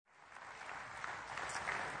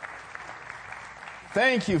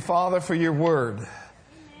Thank you, Father, for your word.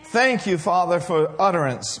 Thank you, Father, for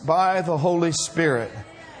utterance by the Holy Spirit.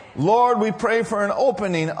 Lord, we pray for an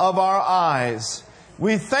opening of our eyes.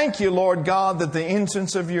 We thank you, Lord God, that the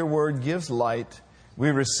entrance of your word gives light.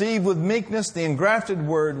 We receive with meekness the engrafted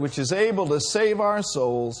word which is able to save our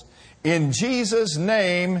souls. In Jesus'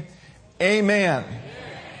 name, amen.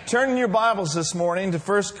 Turn in your Bibles this morning to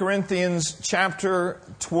 1 Corinthians chapter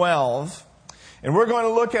 12. And we're going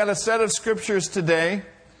to look at a set of scriptures today,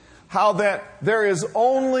 how that there is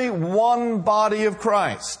only one body of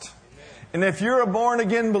Christ. And if you're a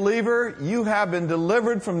born-again believer, you have been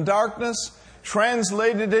delivered from darkness,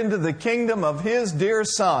 translated into the kingdom of His dear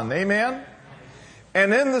Son. Amen?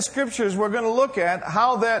 And in the scriptures, we're going to look at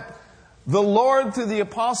how that the Lord, through the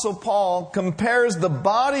Apostle Paul, compares the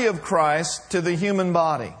body of Christ to the human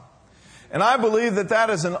body. And I believe that that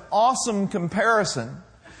is an awesome comparison,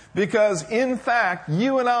 because in fact,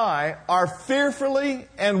 you and I are fearfully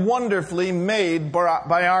and wonderfully made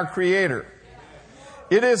by our Creator.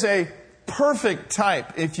 It is a perfect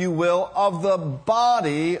type, if you will, of the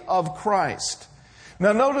body of Christ.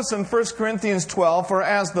 Now notice in 1 Corinthians 12, for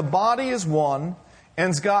as the body is one,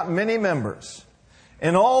 and's got many members,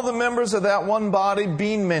 and all the members of that one body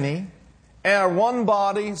being many, and are one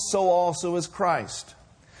body, so also is Christ.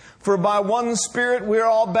 For by one Spirit we are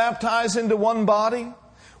all baptized into one body,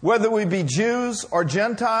 whether we be Jews or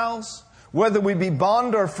Gentiles, whether we be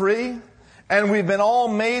bond or free, and we've been all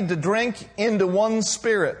made to drink into one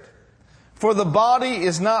Spirit. For the body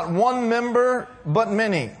is not one member, but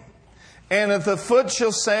many. And if the foot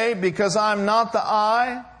shall say, because I'm not the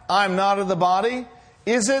eye, I'm not of the body,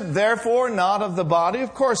 is it therefore not of the body?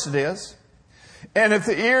 Of course it is. And if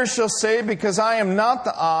the ear shall say, because I am not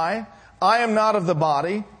the eye, I am not of the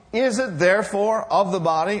body, is it therefore of the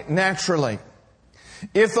body? Naturally.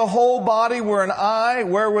 If the whole body were an eye,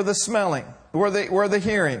 where were the smelling? Where the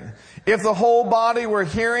hearing? If the whole body were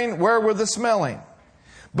hearing, where were the smelling?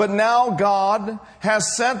 But now God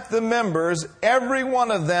has set the members, every one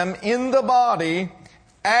of them, in the body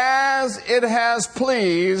as it has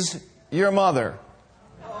pleased your mother.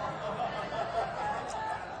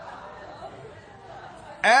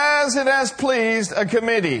 As it has pleased a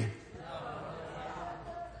committee.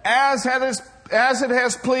 As it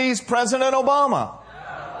has pleased President Obama.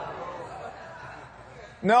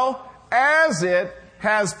 No, as it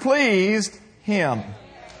has pleased Him.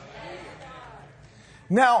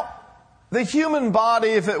 Now, the human body,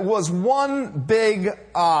 if it was one big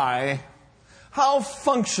eye, how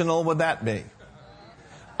functional would that be?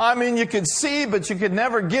 I mean, you could see, but you could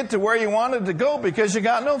never get to where you wanted to go because you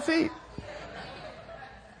got no feet.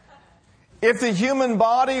 If the human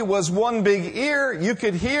body was one big ear, you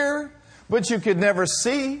could hear, but you could never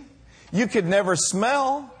see. You could never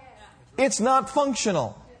smell. It's not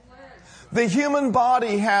functional. The human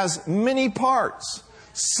body has many parts.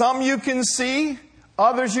 Some you can see,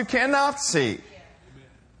 others you cannot see.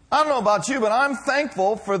 I don't know about you, but I'm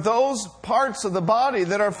thankful for those parts of the body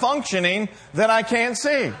that are functioning that I can't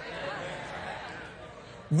see.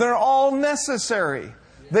 They're all necessary.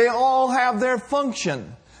 They all have their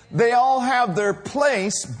function. They all have their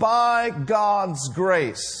place by God's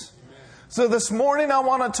grace. So this morning I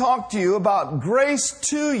want to talk to you about grace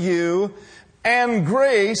to you and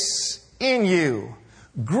grace in you.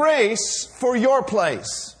 Grace for your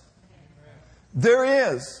place.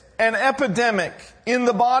 There is an epidemic in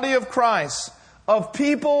the body of Christ of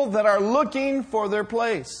people that are looking for their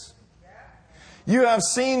place. You have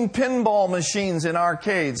seen pinball machines in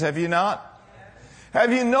arcades, have you not?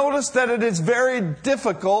 Have you noticed that it is very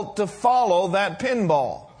difficult to follow that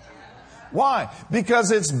pinball? Why? Because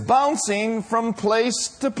it's bouncing from place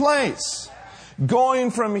to place. Going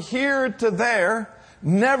from here to there,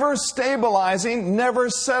 never stabilizing, never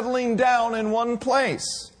settling down in one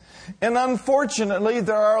place. And unfortunately,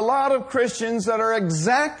 there are a lot of Christians that are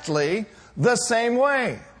exactly the same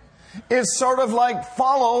way. It's sort of like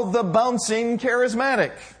follow the bouncing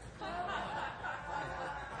charismatic.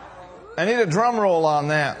 I need a drum roll on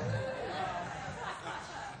that.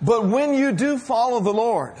 But when you do follow the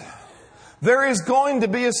Lord, there is going to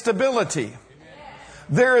be a stability.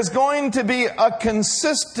 There is going to be a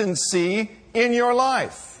consistency in your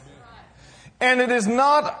life. And it is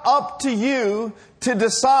not up to you to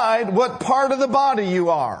decide what part of the body you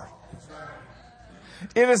are.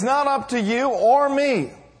 It is not up to you or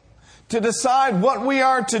me to decide what we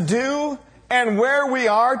are to do and where we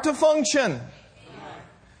are to function.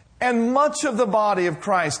 And much of the body of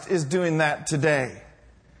Christ is doing that today.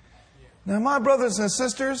 Now, my brothers and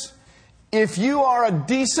sisters, if you are a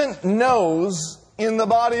decent nose in the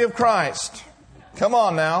body of Christ, come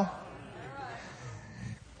on now.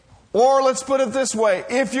 Or let's put it this way.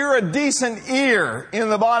 If you're a decent ear in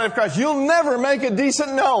the body of Christ, you'll never make a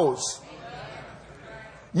decent nose.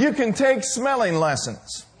 You can take smelling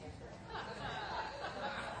lessons.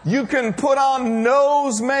 You can put on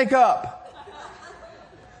nose makeup.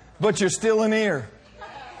 But you're still an ear.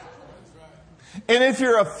 And if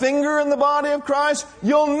you're a finger in the body of Christ,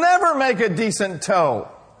 you'll never make a decent toe.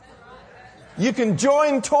 You can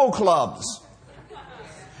join toe clubs.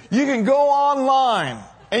 You can go online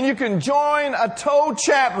and you can join a toe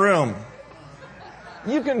chat room.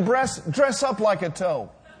 You can dress up like a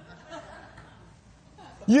toe.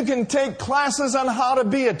 You can take classes on how to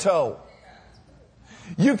be a toe.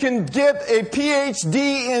 You can get a PhD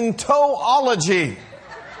in toeology.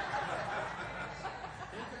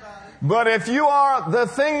 But if you are the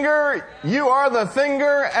finger, you are the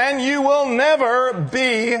finger, and you will never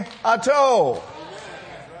be a toe.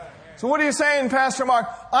 So what are you saying, Pastor Mark?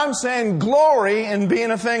 I'm saying glory in being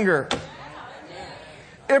a finger.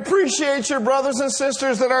 Appreciate your brothers and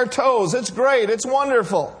sisters that are toes. It's great. It's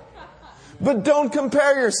wonderful. But don't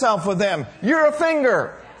compare yourself with them. You're a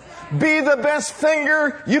finger. Be the best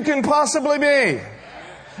finger you can possibly be.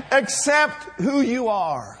 Accept who you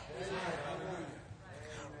are.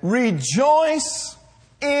 Rejoice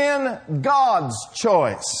in God's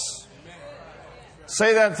choice.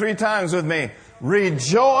 Say that 3 times with me.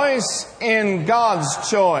 Rejoice in God's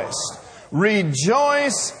choice.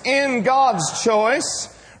 Rejoice in God's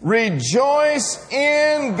choice. Rejoice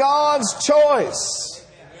in God's choice.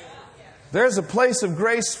 There's a place of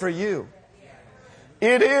grace for you.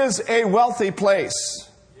 It is a wealthy place.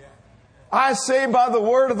 I say by the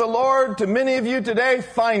word of the Lord to many of you today,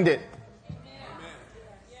 find it.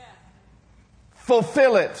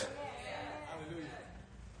 Fulfill it.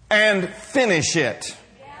 And finish it.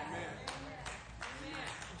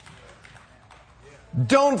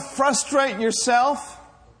 Don't frustrate yourself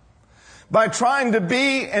by trying to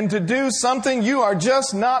be and to do something you are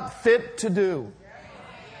just not fit to do.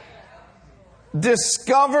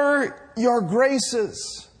 Discover your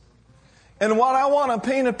graces. And what I want to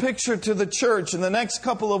paint a picture to the church in the next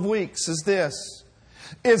couple of weeks is this.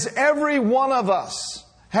 Is every one of us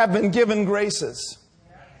have been given graces.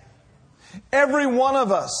 Every one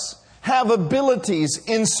of us have abilities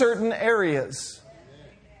in certain areas.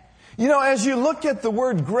 You know, as you look at the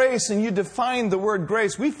word grace and you define the word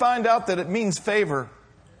grace, we find out that it means favor.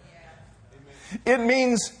 It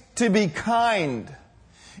means to be kind.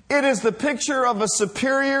 It is the picture of a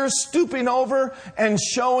superior stooping over and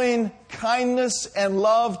showing kindness and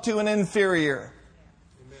love to an inferior.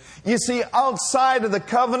 You see, outside of the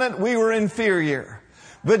covenant, we were inferior.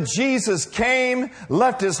 But Jesus came,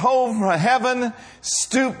 left His home from heaven,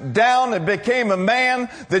 stooped down and became a man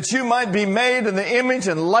that you might be made in the image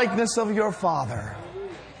and likeness of your Father.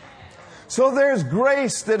 So there's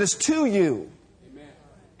grace that is to you.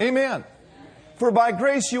 Amen. For by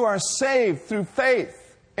grace you are saved through faith.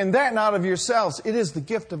 And that not of yourselves. It is the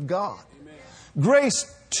gift of God. Grace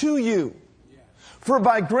to you. For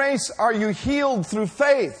by grace are you healed through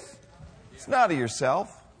faith. It's not of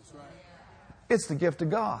yourself. It's the gift of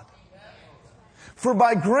God. For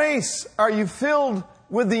by grace are you filled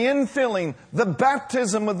with the infilling, the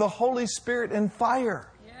baptism of the Holy Spirit and fire.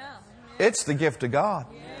 It's the gift of God.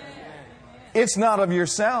 It's not of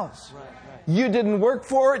yourselves. You didn't work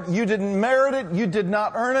for it. You didn't merit it. You did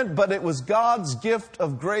not earn it. But it was God's gift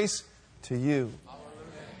of grace to you.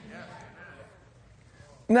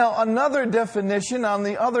 Now, another definition on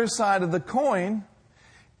the other side of the coin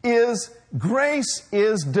is grace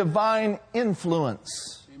is divine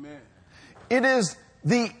influence. Amen. It is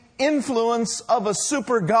the influence of a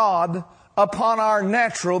super God upon our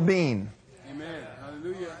natural being. Amen.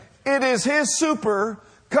 Hallelujah. It is His super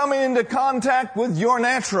coming into contact with your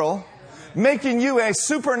natural, making you a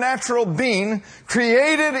supernatural being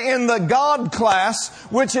created in the God class,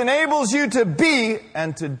 which enables you to be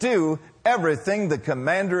and to do everything the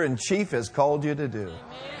Commander-in-Chief has called you to do. Amen.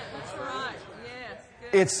 That's right. Yes.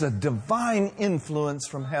 Good. It's a divine influence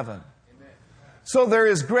from heaven. So there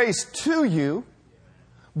is grace to you,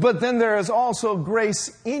 but then there is also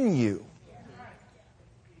grace in you.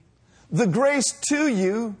 The grace to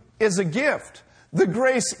you is a gift. The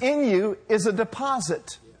grace in you is a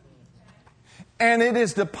deposit. And it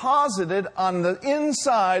is deposited on the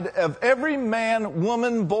inside of every man,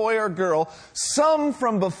 woman, boy, or girl. Some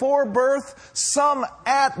from before birth, some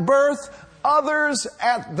at birth, others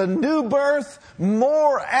at the new birth,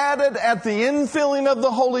 more added at the infilling of the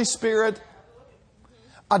Holy Spirit.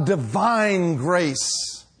 A divine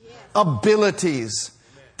grace, abilities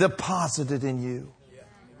deposited in you.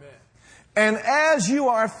 And as you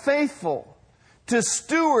are faithful to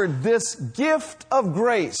steward this gift of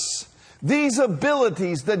grace, These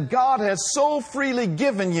abilities that God has so freely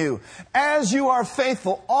given you, as you are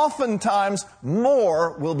faithful, oftentimes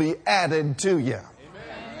more will be added to you.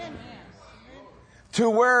 Amen. To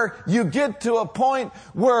where you get to a point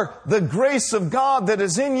where the grace of God that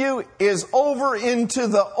is in you is over into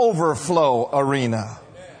the overflow arena.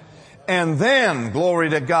 And then,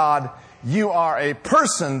 glory to God, you are a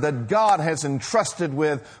person that God has entrusted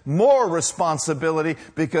with more responsibility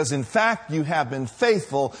because, in fact, you have been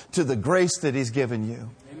faithful to the grace that He's given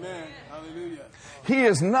you. Amen. Hallelujah. He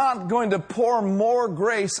is not going to pour more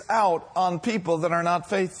grace out on people that are not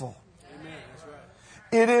faithful. Amen. That's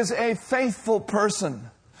right. It is a faithful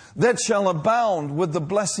person that shall abound with the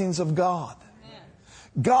blessings of God.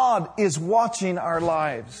 God is watching our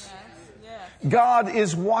lives. God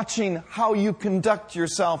is watching how you conduct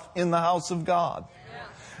yourself in the house of God.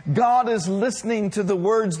 God is listening to the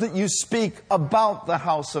words that you speak about the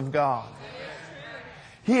house of God.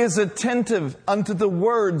 He is attentive unto the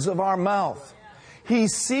words of our mouth. He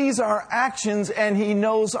sees our actions and He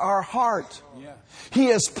knows our heart. He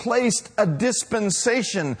has placed a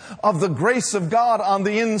dispensation of the grace of God on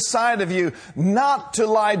the inside of you, not to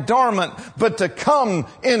lie dormant, but to come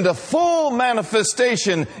into full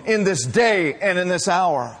manifestation in this day and in this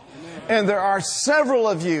hour. Amen. And there are several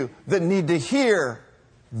of you that need to hear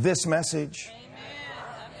this message.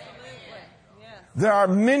 There are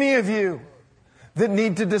many of you that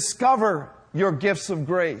need to discover your gifts of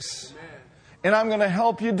grace. And I'm going to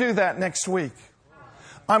help you do that next week.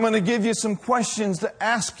 I'm going to give you some questions to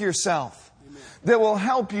ask yourself that will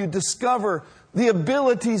help you discover the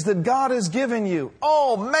abilities that God has given you.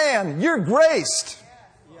 Oh man, you're graced.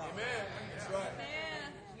 Amen. That's right.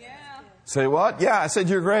 Say what? Yeah, I said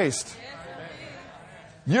you're graced.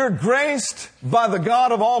 You're graced by the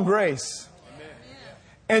God of all grace.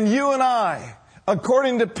 And you and I,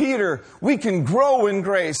 according to Peter, we can grow in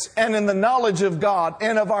grace and in the knowledge of God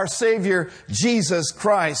and of our Savior, Jesus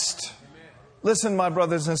Christ. Listen, my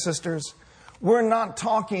brothers and sisters, we're not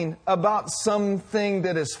talking about something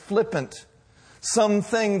that is flippant,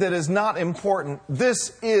 something that is not important.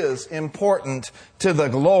 This is important to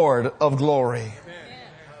the Lord of glory.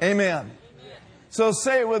 Amen. So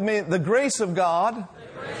say it with me. The grace of God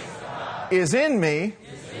is in me.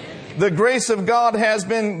 The grace of God has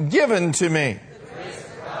been given to me.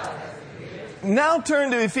 Now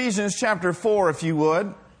turn to Ephesians chapter 4, if you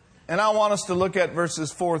would. And I want us to look at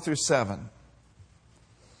verses 4 through 7.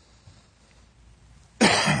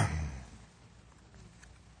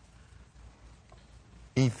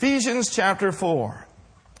 Ephesians chapter 4.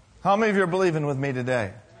 How many of you are believing with me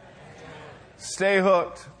today? Stay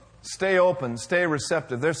hooked. Stay open. Stay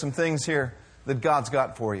receptive. There's some things here that God's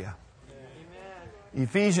got for you.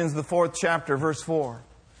 Ephesians, the 4th chapter, verse 4.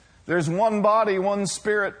 There's one body, one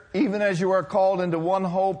spirit, even as you are called into one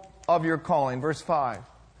hope of your calling. Verse 5.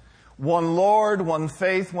 One Lord, one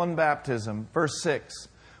faith, one baptism. Verse 6.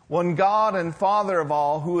 One God and Father of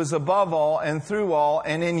all, who is above all and through all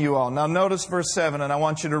and in you all. Now notice verse 7, and I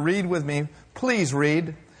want you to read with me. Please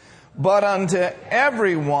read. But unto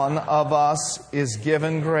every one of us is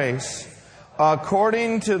given grace,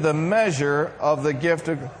 according to the measure of the gift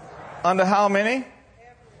of... Unto how many?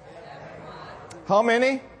 How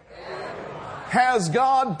many? Has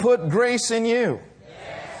God put grace in you?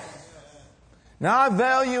 Now I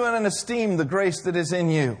value and esteem the grace that is in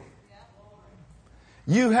you.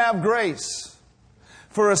 You have grace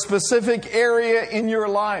for a specific area in your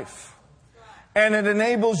life. And it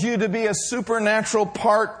enables you to be a supernatural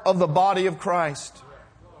part of the body of Christ.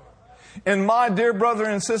 And my dear brother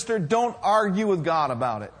and sister, don't argue with God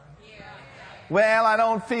about it. Well, I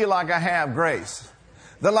don't feel like I have grace.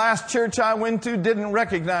 The last church I went to didn't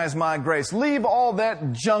recognize my grace. Leave all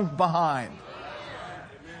that junk behind.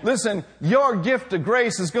 Listen, your gift of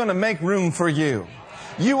grace is going to make room for you.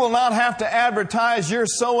 You will not have to advertise you're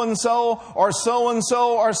so-and-so or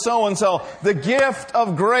so-and-so or so-and-so. The gift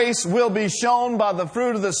of grace will be shown by the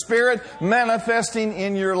fruit of the Spirit manifesting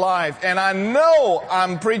in your life. And I know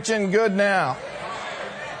I'm preaching good now.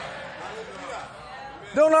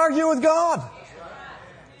 Don't argue with God.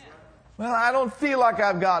 Well, I don't feel like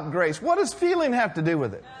I've got grace. What does feeling have to do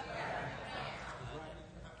with it?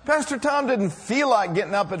 Pastor Tom didn't feel like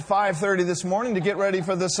getting up at 5:30 this morning to get ready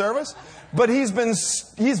for the service, but he's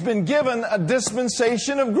been given a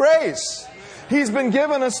dispensation of grace. He's been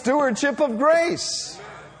given a stewardship of grace.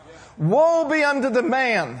 Woe be unto the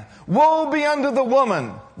man, woe be unto the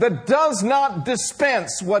woman that does not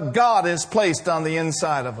dispense what God has placed on the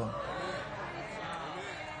inside of them.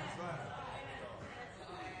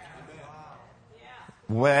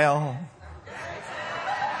 Well,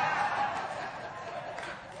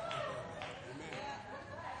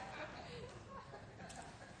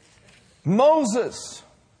 Moses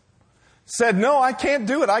said, no, I can't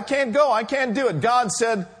do it. I can't go. I can't do it. God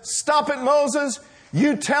said, stop it, Moses.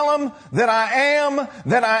 You tell him that I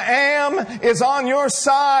am is on your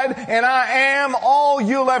side, and I am all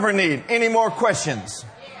you'll ever need. Any more questions?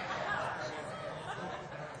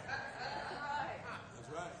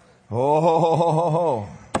 Oh,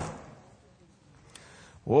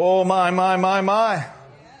 my.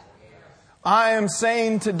 I am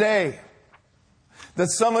saying today that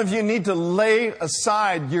some of you need to lay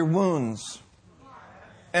aside your wounds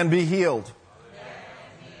and be healed.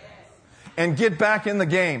 And get back in the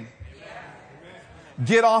game.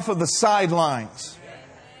 Get off of the sidelines.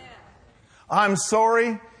 I'm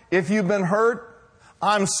sorry if you've been hurt.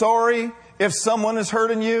 I'm sorry if someone is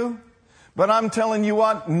hurting you. But I'm telling you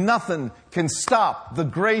what, nothing can stop the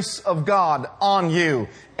grace of God on you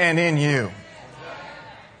and in you.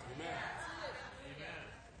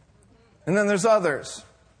 And then there's others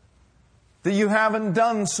that you haven't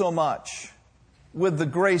done so much with the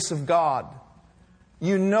grace of God.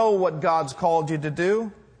 You know what God's called you to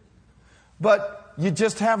do, but you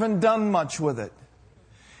just haven't done much with it.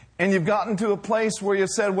 And you've gotten to a place where you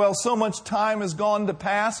said, well, so much time has gone to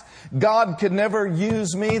pass, God could never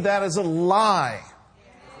use me. That is a lie.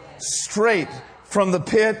 Straight from the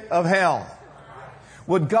pit of hell.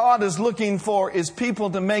 What God is looking for is people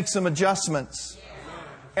to make some adjustments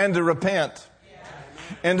and to repent.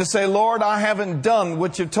 And to say, Lord, I haven't done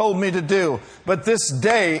what you've told me to do. But this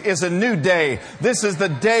day is a new day. This is the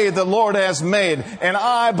day the Lord has made. And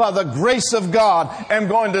I, by the grace of God, am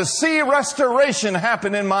going to see restoration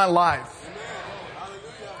happen in my life.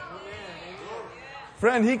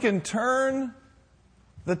 Friend, He can turn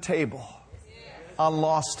the table on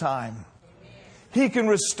lost time. He can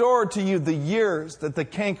restore to you the years that the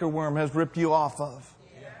cankerworm has ripped you off of.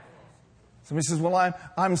 Somebody says, well,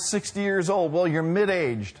 I'm 60 years old. Well, you're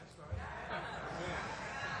mid-aged.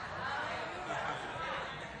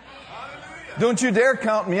 Don't you dare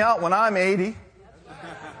count me out when I'm 80.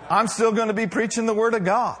 I'm still going to be preaching the Word of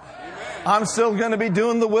God. I'm still going to be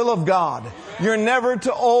doing the will of God. You're never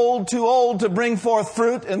too old to bring forth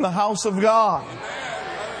fruit in the house of God.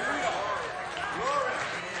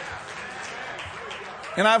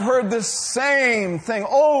 And I've heard this same thing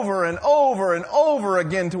over and over and over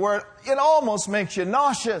again to where it almost makes you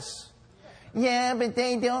nauseous. Yeah, but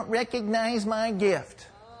they don't recognize my gift.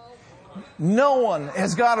 No one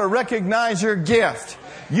has got to recognize your gift.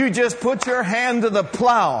 You just put your hand to the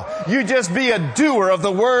plow. You just be a doer of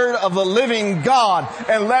the word of the living God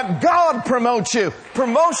and let God promote you.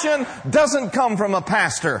 Promotion doesn't come from a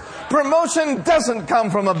pastor. Promotion doesn't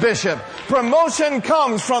come from a bishop. Promotion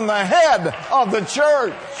comes from the head of the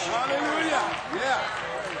church. Hallelujah. Yeah.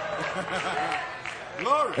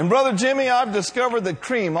 Glory. And Brother Jimmy, I've discovered that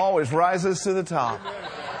cream always rises to the top.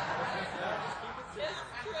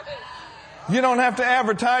 You don't have to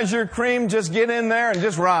advertise your cream. Just get in there and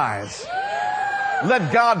just rise.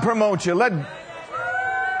 Let God promote you.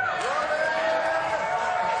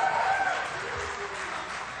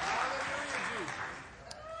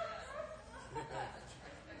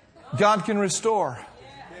 God can restore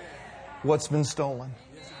what's been stolen.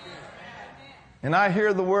 And I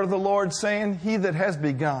hear the word of the Lord saying, He that has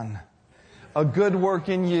begun a good work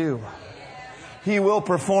in you, He will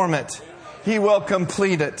perform it. He will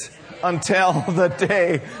complete it until the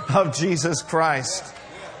day of Jesus Christ.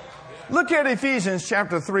 Look at Ephesians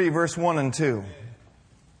chapter 3, verse 1 and 2.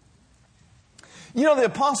 You know, the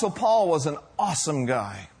Apostle Paul was an awesome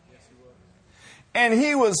guy. And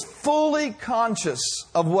he was fully conscious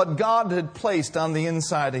of what God had placed on the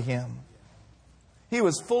inside of him. He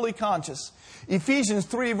was fully conscious. Ephesians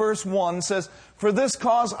 3, verse 1 says, For this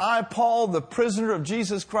cause I, Paul, the prisoner of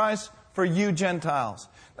Jesus Christ, for you Gentiles.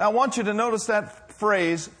 Now, I want you to notice that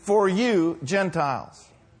phrase, for you Gentiles.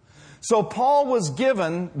 So Paul was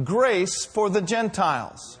given grace for the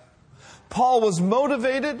Gentiles. Paul was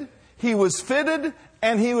motivated, he was fitted,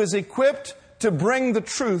 and he was equipped to bring the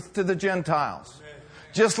truth to the Gentiles.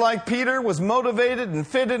 Just like Peter was motivated and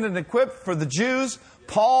fitted and equipped for the Jews,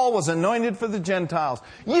 Paul was anointed for the Gentiles.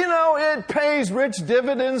 You know, it pays rich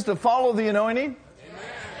dividends to follow the anointing.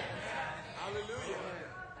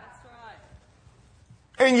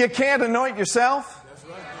 And you can't anoint yourself?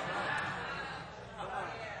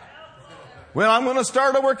 Well, I'm going to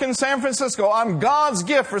start a work in San Francisco. I'm God's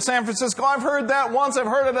gift for San Francisco. I've heard that once. I've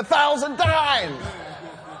heard it 1,000 times.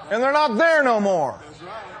 And they're not there no more.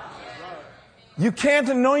 You can't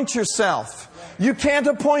anoint yourself. You can't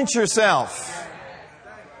appoint yourself.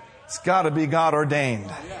 It's got to be God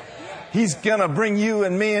ordained. He's going to bring you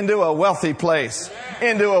and me into a wealthy place,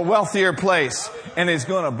 into a wealthier place. And He's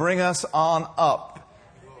going to bring us on up.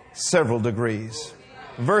 several degrees.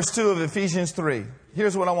 Verse 2 of Ephesians 3.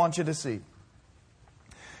 Here's what I want you to see.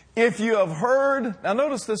 If you have heard, now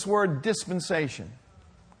notice this word dispensation.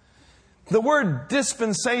 The word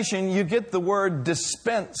dispensation, you get the word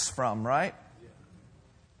dispense from, right?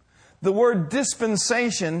 The word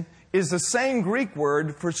dispensation is the same Greek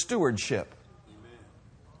word for stewardship.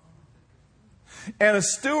 And a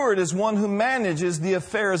steward is one who manages the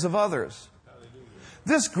affairs of others.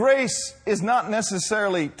 This grace is not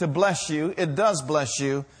necessarily to bless you. It does bless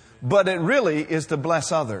you, but it really is to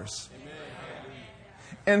bless others.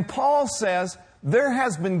 And Paul says, there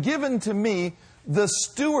has been given to me the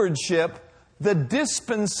stewardship, the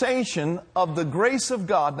dispensation of the grace of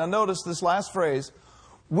God. Now notice this last phrase,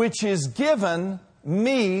 which is given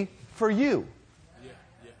me for you.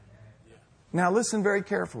 Now listen very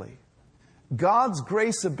carefully. God's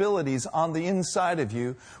grace abilities on the inside of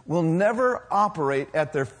you will never operate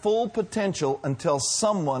at their full potential until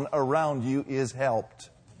someone around you is helped.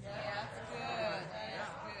 Yeah, that's good. That's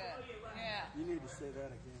good. Yeah. You need to say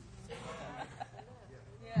that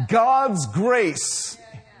again. God's grace,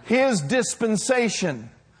 His dispensation,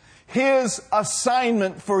 His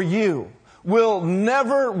assignment for you will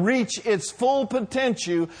never reach its full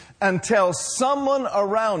potential until someone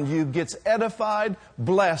around you gets edified,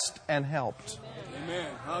 blessed, and helped. Amen.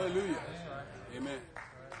 Hallelujah. Amen.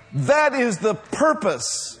 That is the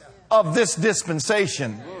purpose of this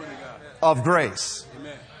dispensation of grace.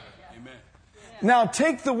 Amen. Amen. Now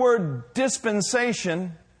take the word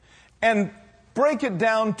dispensation and break it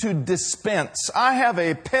down to dispense. I have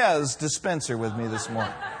a Pez dispenser with me this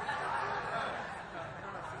morning.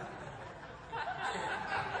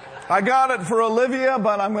 I got it for Olivia,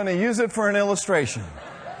 but I'm going to use it for an illustration.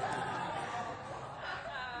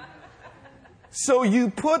 So you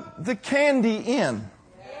put the candy in.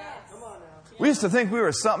 We used to think we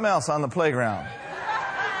were something else on the playground.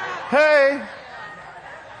 Hey!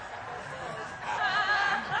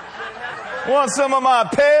 Want some of my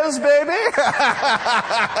Pez, baby?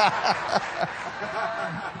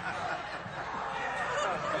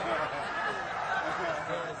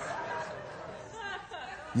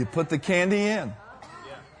 You put the candy in.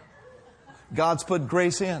 God's put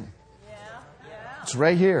grace in. It's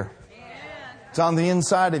right here. It's on the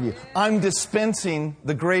inside of you. I'm dispensing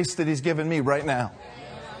the grace that He's given me right now.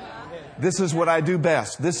 This is what I do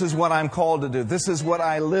best. This is what I'm called to do. This is what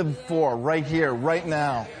I live for right here, right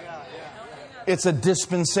now. It's a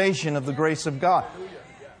dispensation of the grace of God.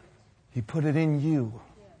 He put it in you.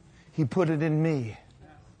 He put it in me.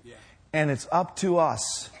 And it's up to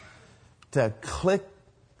us to click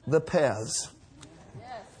the Pez.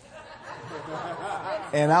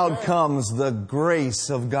 And out comes the grace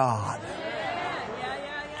of God.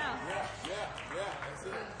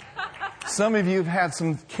 Some of you have had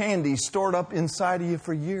some candy stored up inside of you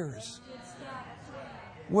for years.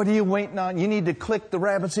 What are you waiting on? You need to click the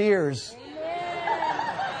rabbit's ears.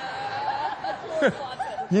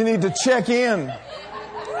 You need to check in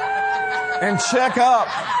and check up.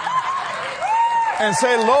 And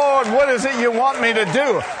say, Lord, what is it you want me to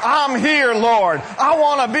do? I'm here, Lord. I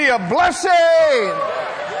want to be a blessing.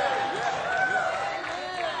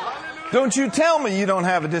 Don't you tell me you don't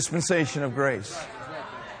have a dispensation of grace.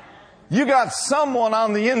 You got someone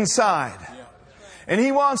on the inside. And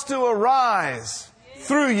He wants to arise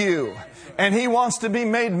through you. And He wants to be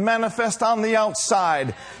made manifest on the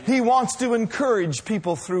outside. He wants to encourage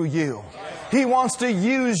people through you. He wants to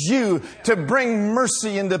use you to bring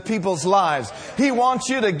mercy into people's lives. He wants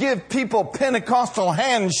you to give people Pentecostal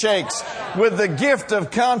handshakes with the gift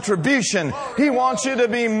of contribution. He wants you to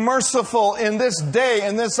be merciful in this day,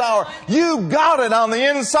 in this hour. You got it on the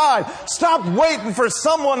inside. Stop waiting for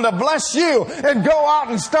someone to bless you and go out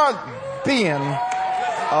and start being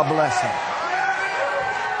a blessing.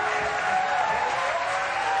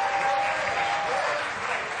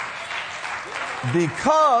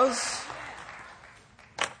 Because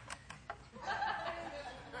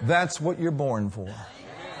that's what you're born for.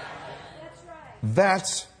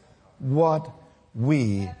 That's what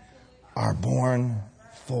we are born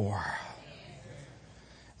for.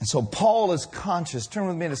 And so Paul is conscious. Turn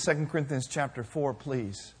with me to 2 Corinthians chapter 4,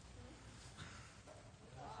 please.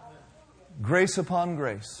 Grace upon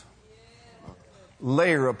grace.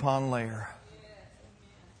 Layer upon layer.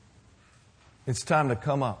 It's time to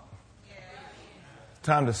come up.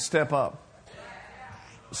 Time to step up.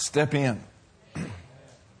 Step in.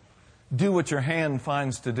 Do what your hand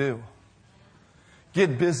finds to do.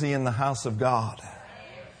 Get busy in the house of God.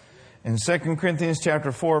 In 2 Corinthians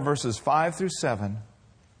chapter 4, verses 5 through 7,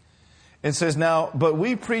 it says, Now, but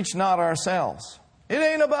we preach not ourselves. It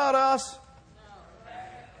ain't about us.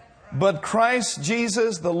 but Christ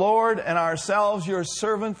Jesus the Lord, and ourselves your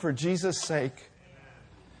servant for Jesus' sake.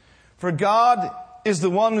 For God is the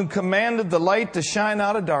one who commanded the light to shine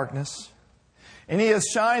out of darkness. And He has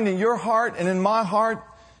shined in your heart and in my heart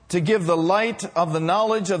to give the light of the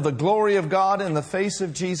knowledge of the glory of God in the face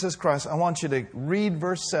of Jesus Christ. I want you to read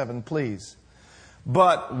verse 7, please.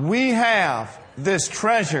 But we have this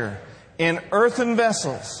treasure in earthen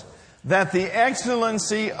vessels, that the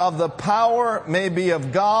excellency of the power may be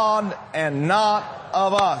of God and not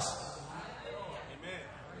of us.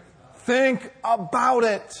 Think about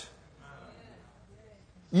it.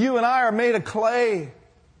 You and I are made of clay,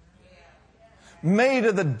 made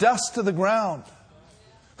of the dust of the ground.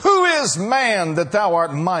 Who is man that thou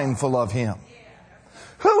art mindful of him?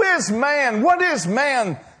 Who is man? What is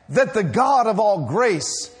man that the God of all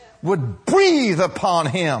grace would breathe upon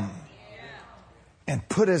him and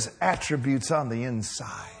put His attributes on the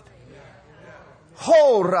inside?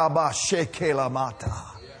 Ho rabba shekelamata.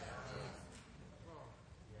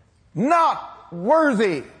 Not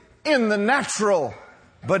worthy in the natural,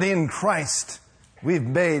 but in Christ we've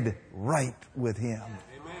made right with Him.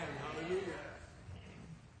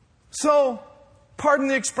 So, pardon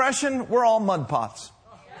the expression, we're all mud pots.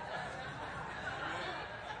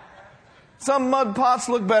 Some mud pots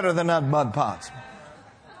look better than other mud pots.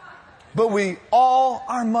 But we all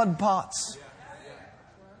are mud pots.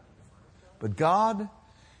 But God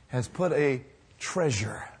has put a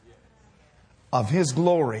treasure of His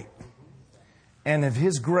glory and of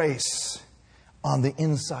His grace on the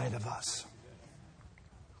inside of us.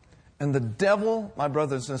 And the devil, my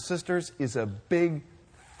brothers and sisters, is a big,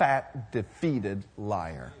 fat, defeated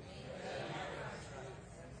liar.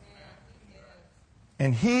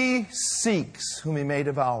 And he seeks whom he may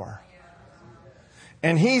devour.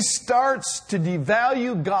 And he starts to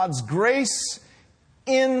devalue God's grace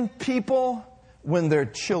in people when they're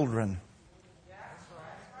children.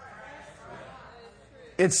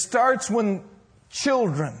 It starts when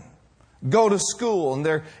children go to school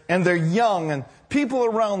and they're young, and people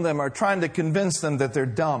around them are trying to convince them that they're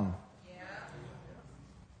dumb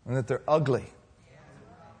and that they're ugly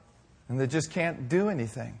and they just can't do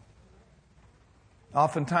anything.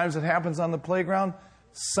 Oftentimes it happens on the playground.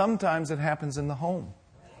 Sometimes it happens in the home.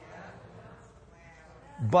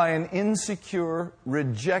 By an insecure,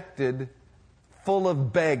 rejected, full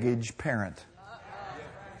of baggage parent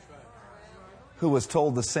who was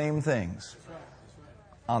told the same things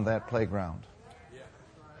on that playground.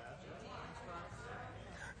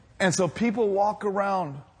 And so people walk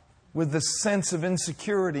around with the sense of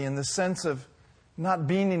insecurity and the sense of not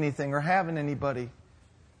being anything or having anybody.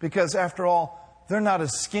 Because after all, they're not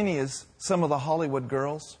as skinny as some of the Hollywood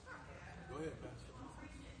girls.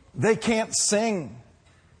 They can't sing.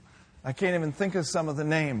 I can't even think of some of the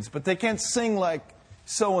names, but they can't sing like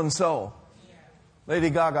so-and-so. Lady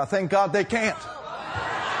Gaga, thank God they can't.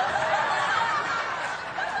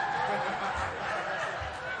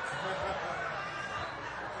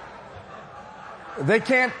 They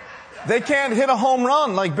can't hit a home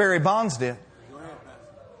run like Barry Bonds did.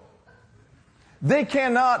 They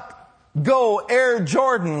cannot go Air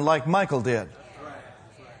Jordan like Michael did.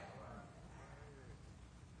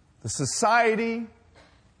 The society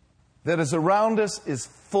that is around us is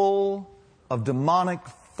full of demonic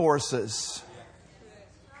forces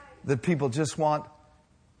that people just want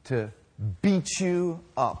to beat you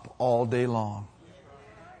up all day long.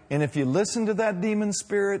 And if you listen to that demon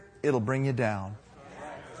spirit, it'll bring you down.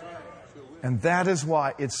 And that is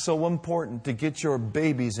why it's so important to get your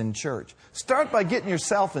babies in church. Start by getting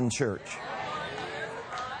yourself in church.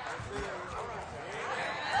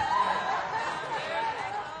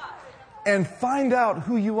 And find out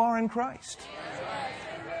who you are in Christ.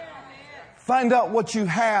 Find out what you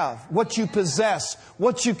have, what you possess,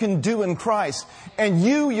 what you can do in Christ. And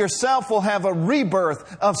you yourself will have a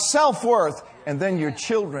rebirth of self-worth. And then your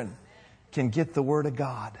children can get the Word of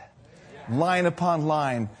God. Line upon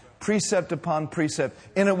line. Precept upon precept.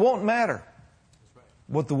 And it won't matter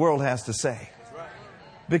what the world has to say.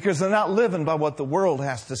 Because they're not living by what the world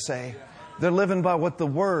has to say. They're living by what the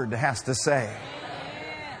Word has to say.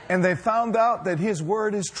 And they found out that His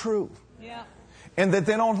Word is true. And that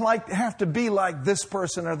they don't have to be like this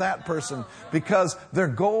person or that person. Because their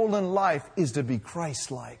goal in life is to be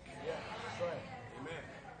Christ-like.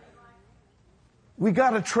 We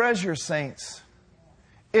got a treasure, saints.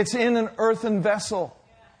 It's in an earthen vessel.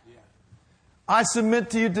 I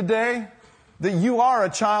submit to you today that you are a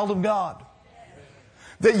child of God.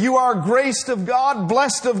 That you are graced of God,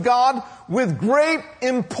 blessed of God, with great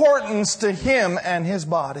importance to Him and His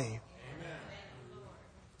body. Amen.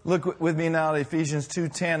 Look with me now at Ephesians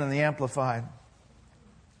 2:10 in the Amplified.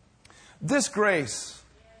 This grace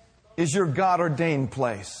is your God-ordained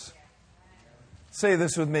place. Say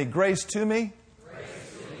this with me. Grace to me.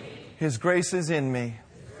 His grace is in me.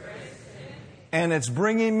 And it's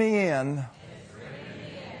bringing me in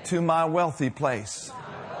to my wealthy place.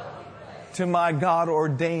 To my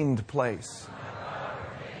God-ordained place.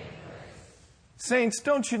 Saints,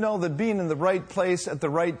 don't you know that being in the right place at the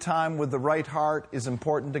right time with the right heart is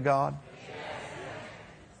important to God?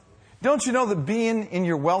 Don't you know that being in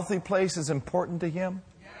your wealthy place is important to Him?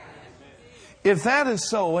 If that is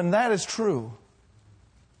so, and that is true,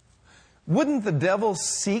 wouldn't the devil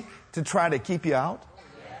seek to try to keep you out?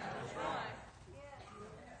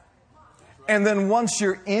 And then once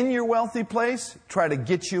you're in your wealthy place, try to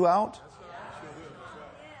get you out?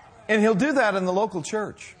 And he'll do that in the local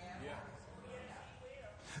church.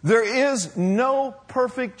 There is no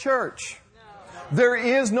perfect church. There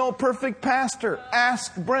is no perfect pastor.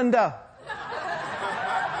 Ask Brenda.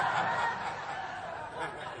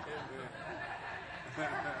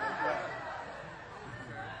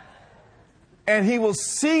 And he will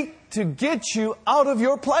seek to get you out of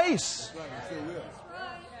your place.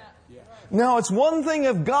 Now, it's one thing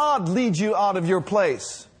if God leads you out of your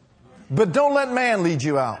place, but don't let man lead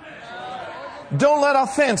you out. Don't let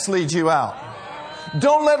offense lead you out.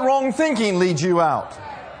 Don't let wrong thinking lead you out.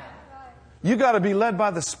 You got to be led by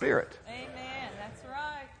the Spirit. Amen. That's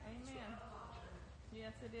right. Amen.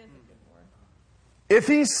 Yes, it is a good word. If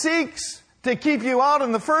He seeks to keep you out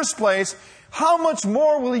in the first place, how much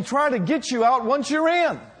more will He try to get you out once you're in?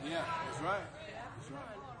 Yeah, that's right. That's right.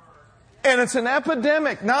 And it's an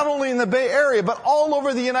epidemic, not only in the Bay Area, but all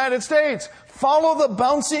over the United States. Follow the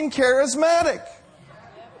bouncing charismatic.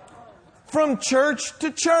 From church to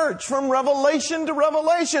church, from revelation to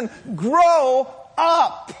revelation. Grow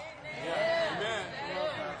up. Amen.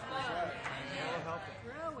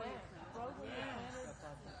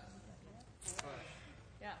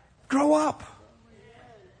 Grow up.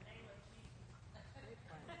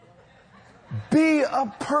 Be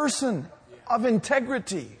a person of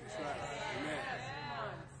integrity.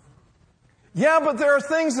 Yeah, but there are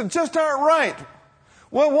things that just aren't right.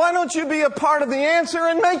 Well, why don't you be a part of the answer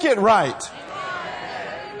and make it right?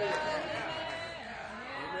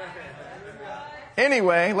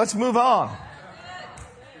 Anyway, let's move on.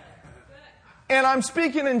 And I'm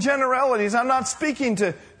speaking in generalities. I'm not speaking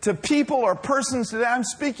to people or persons today. I'm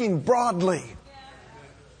speaking broadly.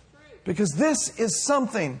 Because this is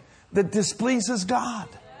something that displeases God.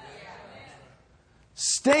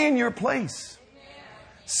 Stay in your place.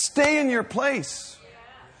 Stay in your place.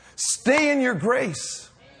 Stay in your grace.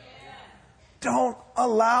 Don't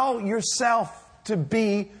allow yourself to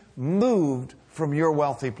be moved from your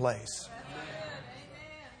wealthy place.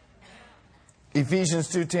 Ephesians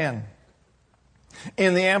 2:10.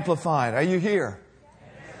 In the Amplified. Are you here?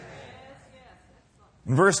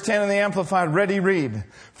 Verse 10 in the Amplified, ready, read.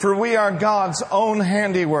 For we are God's own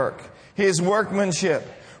handiwork, His workmanship,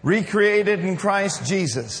 recreated in Christ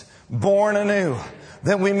Jesus, born anew,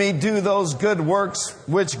 that we may do those good works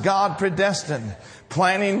which God predestined,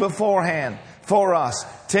 planning beforehand for us,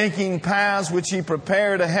 taking paths which He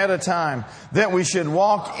prepared ahead of time, that we should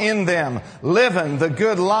walk in them, living the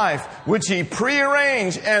good life which He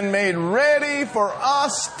prearranged and made ready for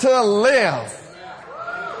us to live.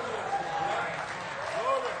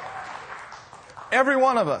 Every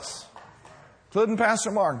one of us, including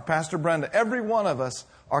Pastor Mark, Pastor Brenda, every one of us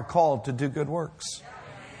are called to do good works.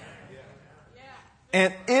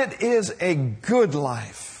 And it is a good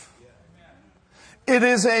life. It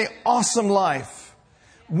is an awesome life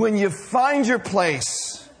when you find your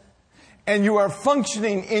place and you are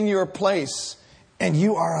functioning in your place and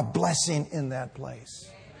you are a blessing in that place.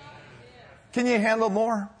 Can you handle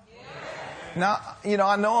more? Now,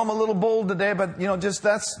 I know I'm a little bold today, but, just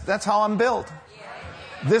that's how I'm built.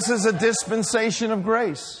 This is a dispensation of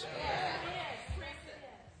grace.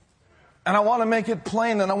 And I want to make it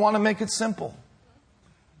plain and I want to make it simple.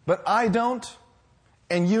 But I don't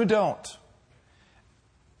and you don't.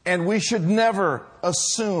 And we should never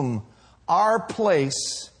assume our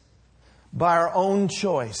place by our own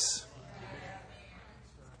choice.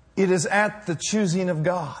 It is at the choosing of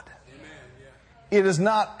God. It is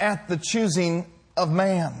not at the choosing of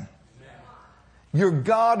man. Your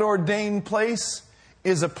God-ordained place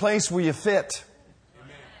is a place where you fit.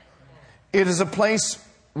 It is a place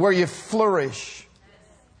where you flourish.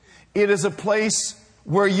 It is a place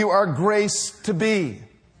where you are graced to be.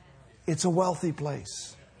 It's a wealthy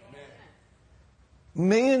place.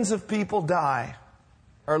 Millions of people die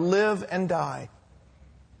or live and die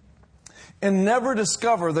and never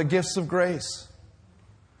discover the gifts of grace,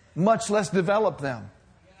 much less develop them.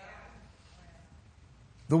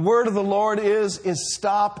 The word of the Lord is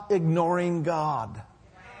stop ignoring God.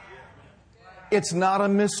 It's not a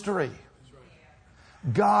mystery.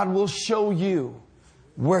 God will show you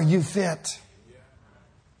where you fit.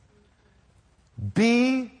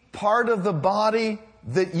 Be part of the body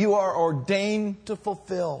that you are ordained to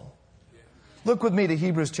fulfill. Look with me to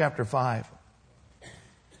Hebrews chapter 5.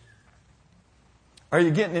 Are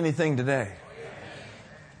you getting anything today?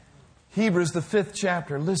 Hebrews, the 5th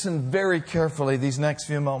chapter. Listen very carefully these next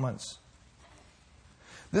few moments.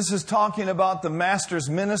 This is talking about the Master's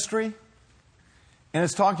ministry, and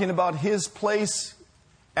it's talking about His place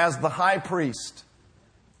as the high priest.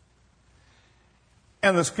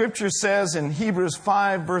 And the Scripture says in Hebrews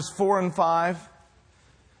 5, verse 4 and 5,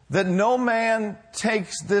 that no man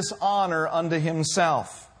takes this honor unto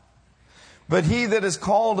himself, but he that is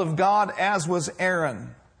called of God, as was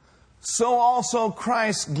Aaron. So also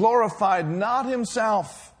Christ glorified not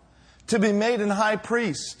himself to be made an high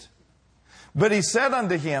priest. But he said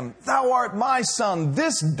unto him, Thou art my son,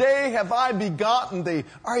 this day have I begotten thee.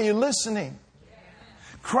 Are you listening?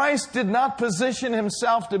 Christ did not position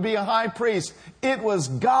himself to be a high priest. It was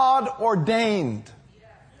God ordained.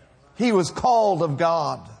 He was called of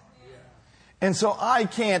God. And so I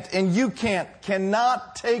can't and you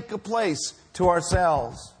cannot take a place to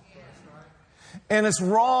ourselves. And it's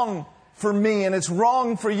wrong for me and it's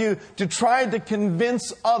wrong for you to try to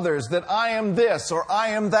convince others that I am this or I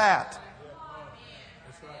am that.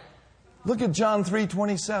 Look at John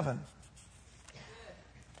 3:27.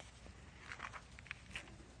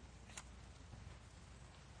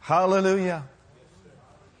 Hallelujah.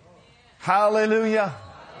 Hallelujah.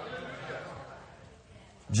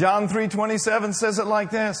 John 3:27 says it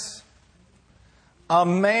like this. A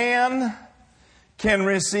man can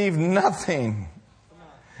receive nothing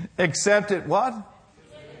except it what?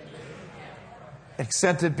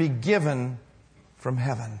 Except it be given from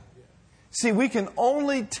heaven. See, we can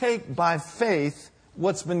only take by faith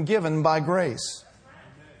what's been given by grace.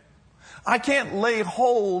 I can't lay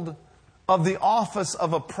hold of the office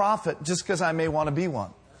of a prophet just because I may want to be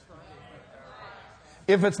one.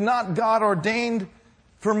 If it's not God ordained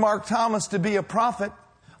for Mark Thomas to be a prophet,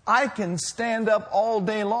 I can stand up all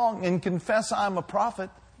day long and confess I'm a prophet.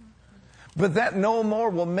 But that no more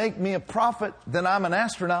will make me a prophet than I'm an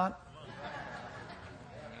astronaut.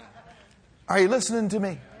 Are you listening to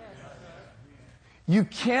me? You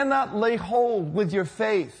cannot lay hold with your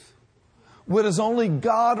faith what is only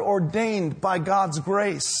God ordained by God's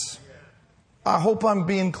grace. I hope I'm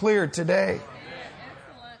being clear today.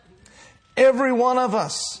 Every one of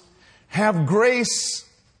us have grace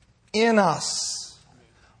in us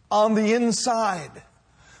on the inside.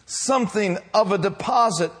 Something of a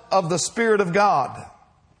deposit of the Spirit of God.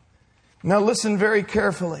 Now listen very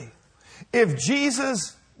carefully. If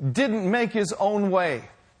Jesus didn't make His own way,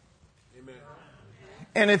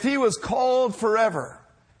 and if He was called forever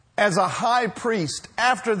as a high priest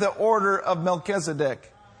after the order of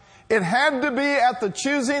Melchizedek, it had to be at the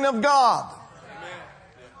choosing of God.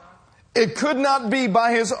 It could not be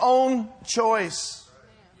by His own choice.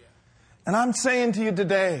 And I'm saying to you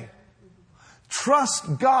today,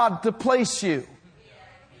 trust God to place you.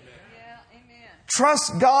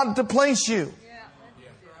 Trust God to place you.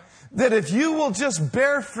 That if you will just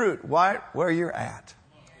bear fruit right where you're at.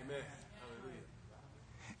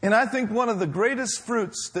 And I think one of the greatest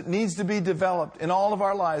fruits that needs to be developed in all of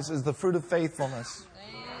our lives is the fruit of faithfulness.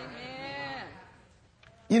 Amen.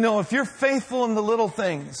 You know, if you're faithful in the little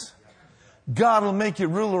things, God will make you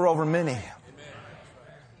ruler over many.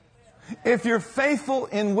 If you're faithful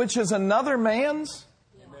in which is another man's,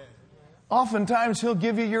 oftentimes He'll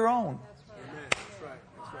give you your own.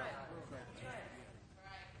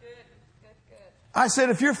 I said,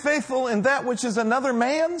 if you're faithful in that which is another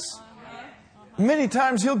man's, many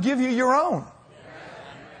times He'll give you your own.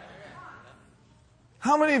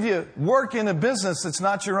 How many of you work in a business that's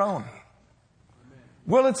not your own?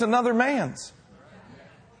 Well, it's another man's.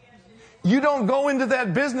 You don't go into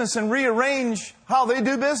that business and rearrange how they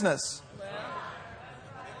do business.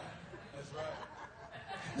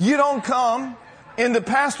 You don't come into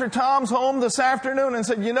Pastor Tom's home this afternoon and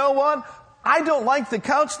say, you know what? I don't like the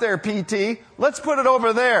couch there, PT. Let's put it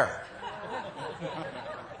over there.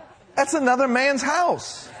 That's another man's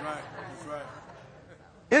house.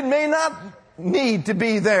 It may not need to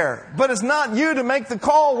be there, but it's not you to make the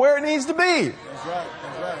call where it needs to be. That's right.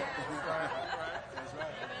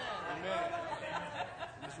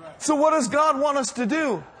 So what does God want us to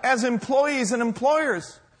do as employees and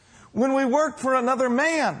employers? When we work for another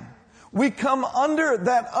man, we come under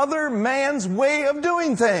that other man's way of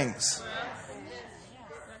doing things.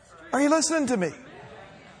 Are you listening to me?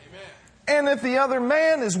 And if the other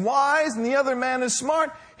man is wise and the other man is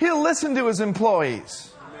smart, he'll listen to his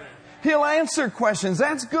employees. He'll answer questions.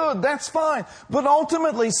 That's good. That's fine. But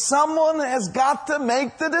ultimately, someone has got to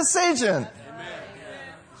make the decision.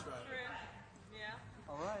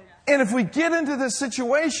 And if we get into this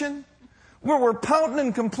situation where we're pouting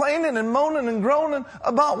and complaining and moaning and groaning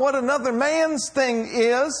about what another man's thing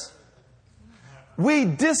is, we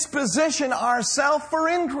disposition ourselves for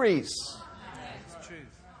increase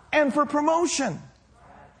and for promotion.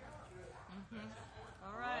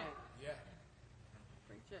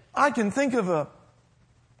 I can think of an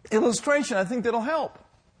illustration I think that'll help.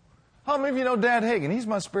 How many of you know Dad Hagin? He's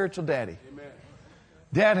my spiritual daddy. Amen.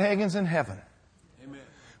 Dad Hagin's in heaven. Amen.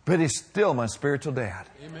 But he's still my spiritual dad.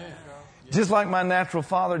 Amen. Just like my natural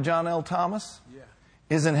father, John L. Thomas,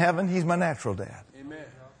 is in heaven, he's my natural dad. Amen.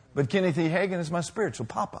 But Kenneth E. Hagin is my spiritual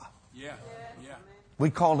papa. Yeah. Yeah. We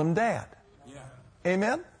called him Dad. Yeah.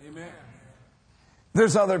 Amen? Amen.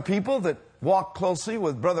 There's other people that walk closely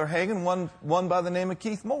with Brother Hagin, one by the name of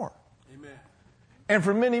Keith Moore. Amen. And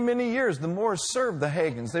for many, many years, the Moores served the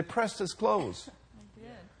Hagins. They pressed his clothes.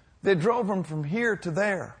 They drove him from here to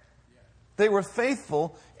there. They were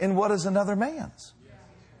faithful in what is another man's.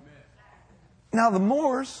 Now the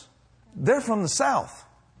Moores, they're from the South.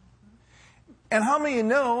 And how many of you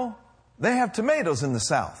know they have tomatoes in the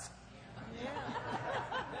South?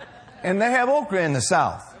 And they have okra in the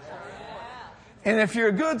South. And if you're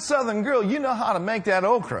a good Southern girl, you know how to make that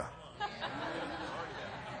okra.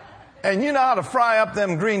 And you know how to fry up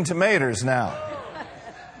them green tomatoes now.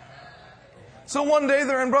 So one day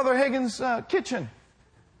they're in Brother Hagin's kitchen.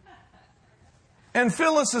 And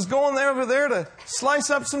Phyllis is going over there to slice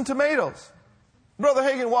up some tomatoes. Brother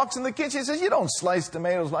Hagin walks in the kitchen. He says, "You don't slice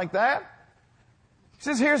tomatoes like that." He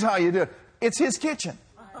says, "Here's how you do it." It's his kitchen.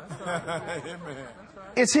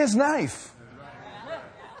 It's his knife.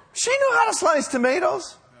 She knew how to slice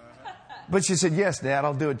tomatoes. But she said, "Yes, Dad,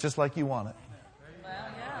 I'll do it just like you want it."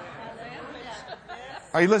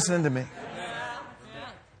 Are you listening to me?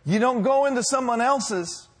 You don't go into someone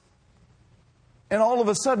else's and all of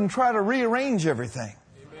a sudden try to rearrange everything.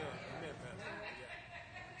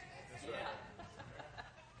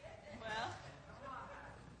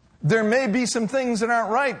 There may be some things that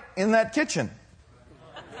aren't right in that kitchen.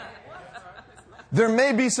 There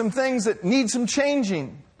may be some things that need some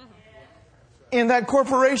changing in that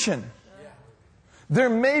corporation. There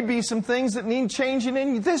may be some things that need changing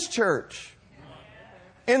in this church,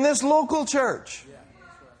 in this local church.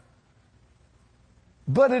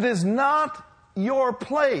 But it is not your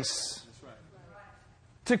place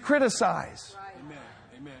to criticize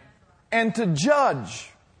and to judge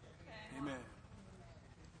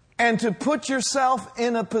and to put yourself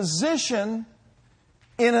in a position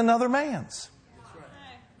in another man's.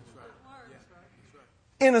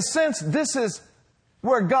 In a sense, this is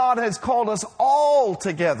where God has called us all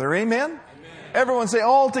together. Amen? Everyone say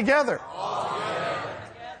all together.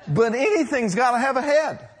 But anything's got to have a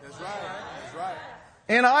head.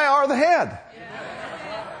 And I are the head.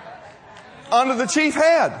 Under the chief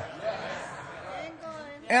head.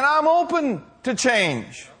 And I'm open to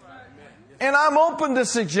change. And I'm open to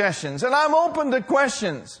suggestions. And I'm open to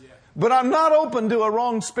questions. But I'm not open to a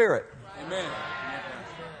wrong spirit. Amen.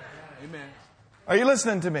 Amen. Are you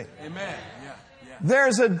listening to me? Amen.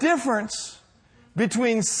 There's a difference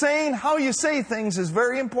between saying how you say things is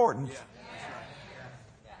very important.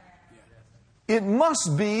 It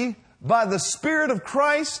must be by the Spirit of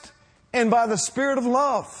Christ and by the Spirit of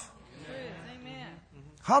love.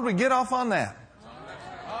 How do we get off on that?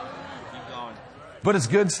 But it's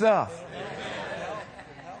good stuff.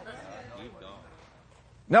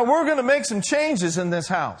 Now we're going to make some changes in this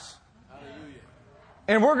house.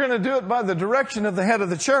 And we're going to do it by the direction of the head of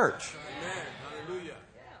the church.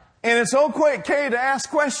 And it's okay to ask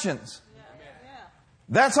questions.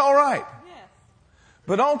 That's all right.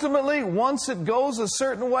 But ultimately, once it goes a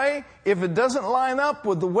certain way, if it doesn't line up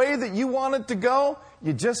with the way that you want it to go,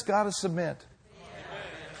 you just got to submit.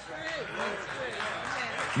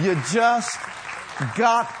 You just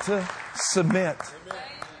got to submit.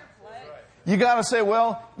 You got to say,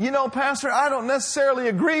 "Well, you know, Pastor, I don't necessarily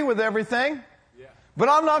agree with everything, but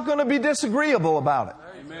I'm not going to be disagreeable about it.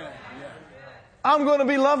 I'm going to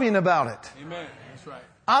be loving about it. Amen. That's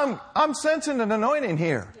right. I'm sensing an anointing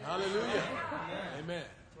here." Hallelujah. Amen.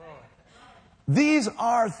 These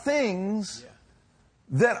are things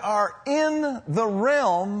that are in the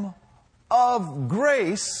realm of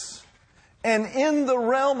grace and in the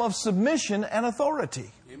realm of submission and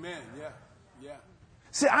authority. Amen. Yeah. Yeah.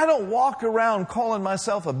 See, I don't walk around calling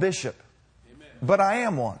myself a bishop, but I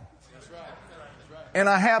am one. That's right. That's right. And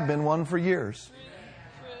I have been one for years.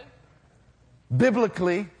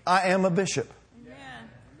 Biblically, I am a bishop. Amen.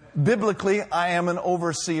 Biblically, I am an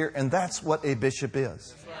overseer, and that's what a bishop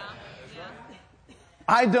is.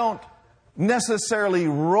 I don't necessarily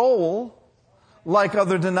roll like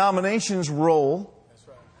other denominations roll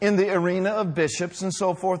in the arena of bishops and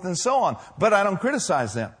so forth and so on. But I don't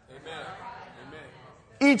criticize them.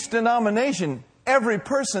 Each denomination, every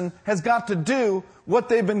person has got to do what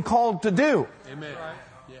they've been called to do. Amen.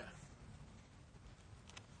 Yeah.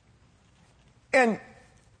 And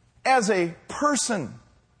as a person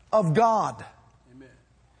of God, Amen.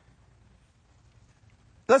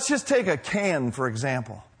 let's just take a can, for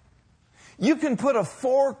example. You can put a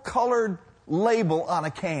 4-colored label on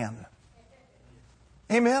a can.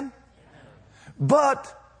 Amen?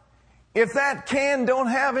 But if that can don't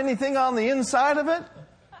have anything on the inside of it,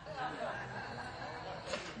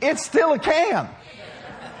 it's still a can.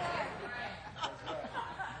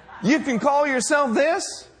 You can call yourself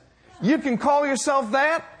this, you can call yourself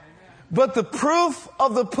that, but the proof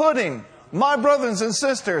of the pudding, my brothers and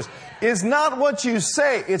sisters, is not what you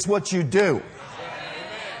say, it's what you do.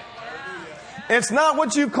 It's not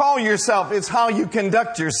what you call yourself, it's how you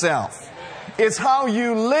conduct yourself. It's how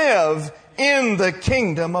you live in the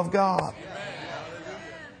kingdom of God.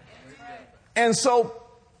 And so,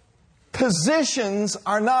 positions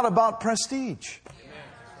are not about prestige.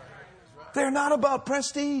 They're not about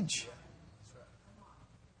prestige.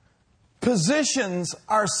 Positions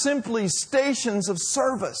are simply stations of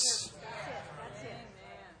service.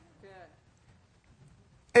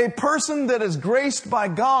 A person that is graced by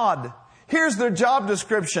God, here's their job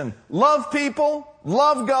description: love people,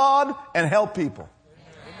 love God, and help people.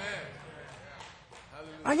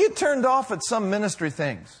 I get turned off at some ministry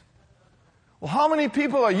things. Well, how many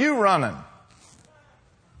people are you running?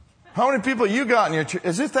 How many people you got in your church?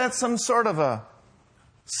 As if that's some sort of a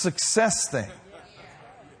success thing.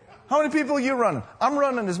 How many people are you running? I'm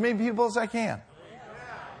running as many people as I can.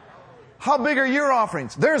 How big are your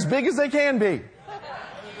offerings? They're as big as they can be.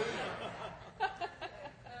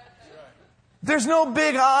 There's no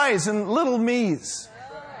big I's and little me's.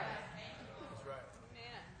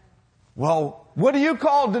 Well, what are you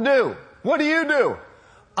called to do? What do you do?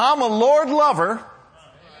 I'm a Lord lover,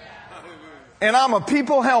 and I'm a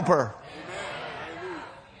people helper.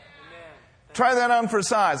 Try that on for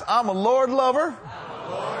size. I'm a Lord lover,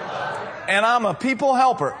 and I'm a people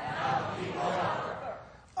helper.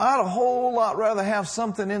 I'd a whole lot rather have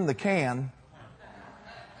something in the can,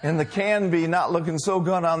 and the can be not looking so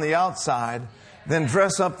good on the outside, than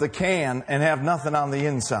dress up the can and have nothing on the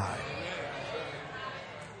inside.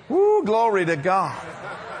 Woo, glory to God.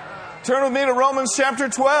 Turn with me to Romans chapter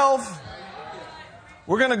 12.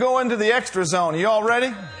 We're going to go into the extra zone. Are you all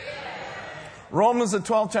ready? Romans the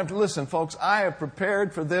 12th chapter. Listen, folks, I have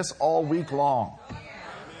prepared for this all week long.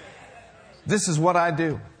 This is what I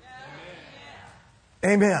do.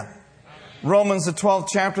 Amen. Romans the 12th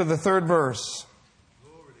chapter, the 3rd verse.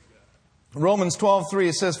 Romans 12:3,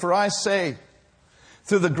 it says, "For I say,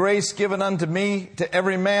 through the grace given unto me, to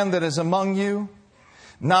every man that is among you,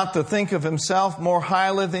 not to think of himself more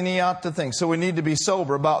highly than he ought to think." So we need to be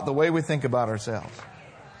sober about the way we think about ourselves.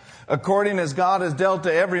 "According as God has dealt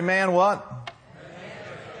to every man," what?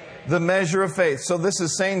 The measure of faith. So this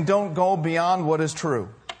is saying don't go beyond what is true.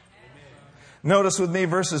 Notice with me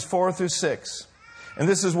verses 4 through 6. And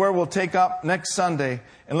this is where we'll take up next Sunday.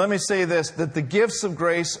 And let me say this, that the gifts of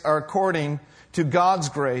grace are according to God's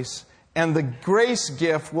grace, and the grace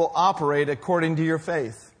gift will operate according to your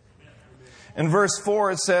faith. In verse 4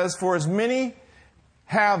 it says, "For as we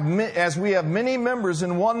have many members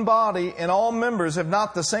in one body, and all members have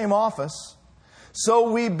not the same office, so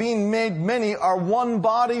we being made many are one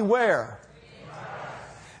body," where?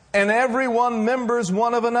 "And every one members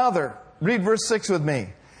one of another." Read verse 6 with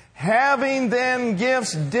me. "Having then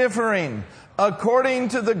gifts differing according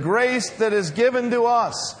to the grace that is given to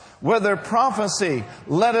us, whether prophecy,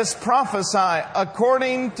 let us prophesy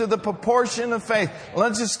according to the proportion of faith."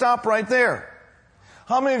 Let's just stop right there.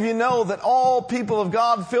 How many of you know that all people of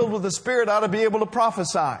God filled with the Spirit ought to be able to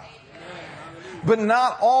prophesy? But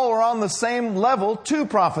not all are on the same level to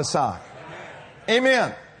prophesy.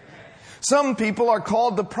 Amen. Some people are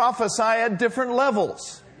called to prophesy at different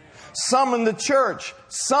levels. Some in the church,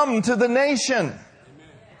 some to the nation.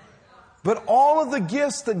 But all of the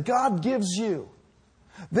gifts that God gives you,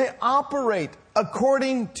 they operate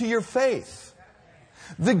according to your faith.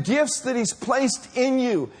 The gifts that He's placed in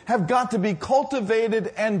you have got to be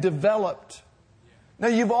cultivated and developed. Now,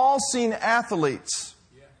 you've all seen athletes.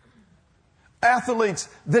 Athletes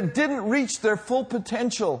that didn't reach their full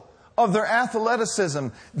potential of their athleticism.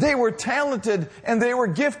 They were talented and they were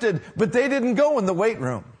gifted, but they didn't go in the weight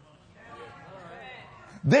room.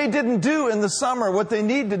 They didn't do in the summer what they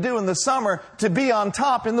need to do in the summer to be on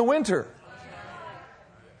top in the winter.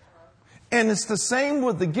 And it's the same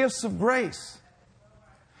with the gifts of grace.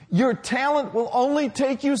 Your talent will only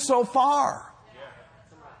take you so far.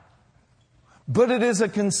 But it is a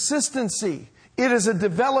consistency. It is a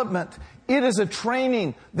development. It is a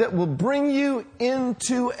training that will bring you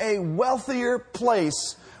into a wealthier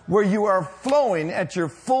place where you are flowing at your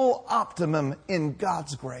full optimum in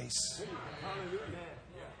God's grace.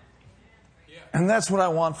 And that's what I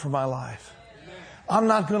want for my life. I'm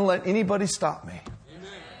not going to let anybody stop me.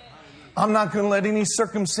 I'm not going to let any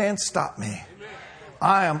circumstance stop me.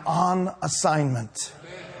 I am on assignment.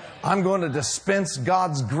 I'm going to dispense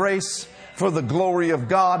God's grace for the glory of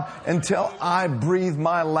God until I breathe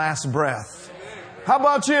my last breath. How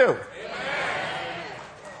about you?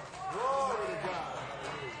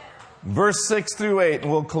 Verse 6 through 8,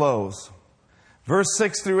 and we'll close. Verse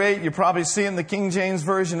 6 through 8, you probably see in the King James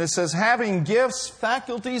Version, it says, having gifts,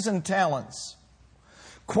 faculties, and talents,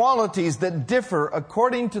 qualities that differ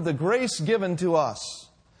according to the grace given to us.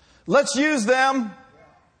 Let's use them.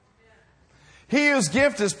 He whose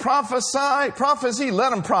gift is prophecy,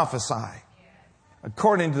 let him prophesy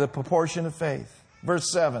according to the proportion of faith.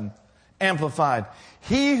 Verse 7, Amplified.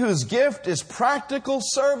 He whose gift is practical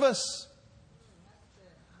service,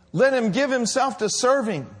 let him give himself to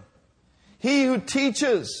serving. He who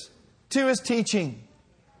teaches to his teaching.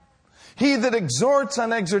 He that exhorts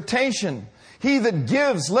on exhortation. He that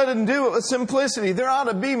gives, let him do it with simplicity. There ought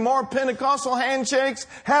to be more Pentecostal handshakes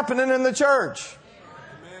happening in the church.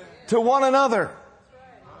 Amen. To one another.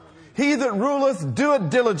 He that ruleth, do it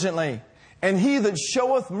diligently. And he that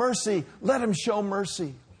showeth mercy, let him show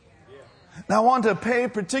mercy. Now I want to pay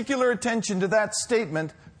particular attention to that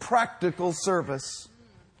statement, practical service.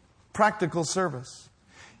 Practical service.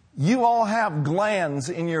 You all have glands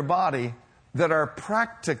in your body that are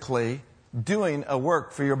practically doing a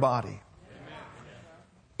work for your body.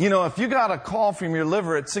 You know, if you got a call from your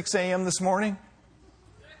liver at 6 a.m. this morning,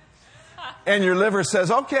 and your liver says,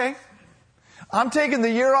 okay, I'm taking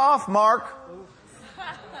the year off, Mark.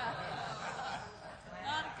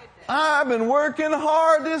 I've been working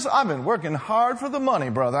hard. I've been working hard for the money,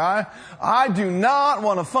 brother. I do not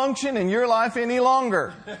want to function in your life any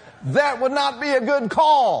longer. That would not be a good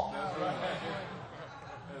call.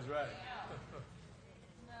 That's right.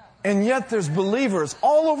 And yet there's believers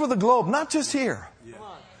all over the globe, not just here,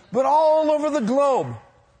 but all over the globe.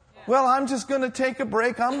 Well, I'm just going to take a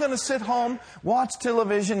break. I'm going to sit home, watch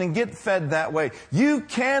television, and get fed that way. You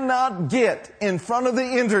cannot get in front of the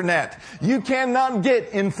internet. You cannot get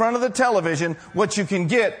in front of the television what you can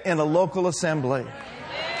get in a local assembly.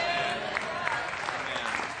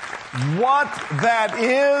 What that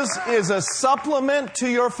is a supplement to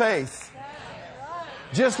your faith.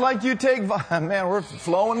 Just like you take, man, we're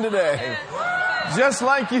flowing today. Just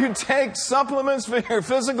like you take supplements for your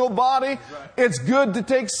physical body, it's good to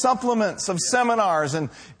take supplements of seminars and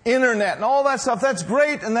internet and all that stuff. That's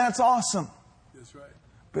great and that's awesome. That's right.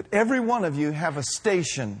 But every one of you have a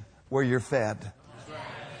station where you're fed.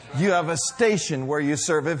 You have a station where you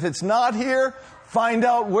serve. If it's not here, find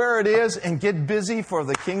out where it is and get busy for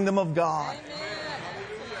the kingdom of God.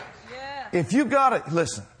 If you got it,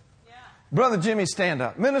 listen. Brother Jimmy, stand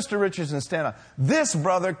up. Minister Richardson, stand up. This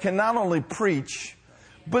brother can not only preach,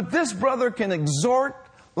 but this brother can exhort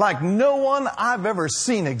like no one I've ever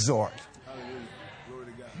seen exhort.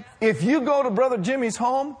 If you go to Brother Jimmy's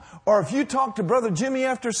home, or if you talk to Brother Jimmy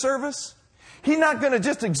after service, he's not going to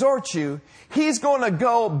just exhort you. He's going to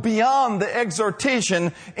go beyond the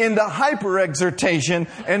exhortation into hyper-exhortation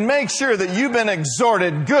and make sure that you've been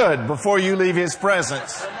exhorted good before you leave his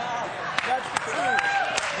presence.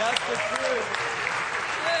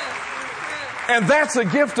 And that's a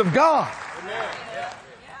gift of God.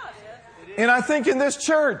 And I think in this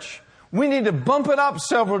church, we need to bump it up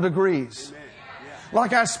several degrees.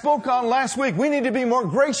 Like I spoke on last week, we need to be more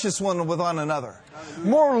gracious with one another.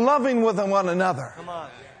 More loving with one another.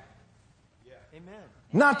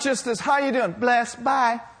 Not just as, how you doing? Blessed,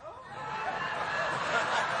 bye.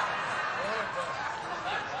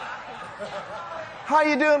 How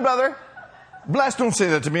you doing, brother? Blessed, don't say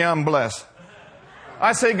that to me, I'm blessed.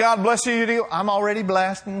 I say, God bless you, you do. I'm already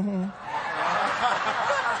blessed. Mm-hmm.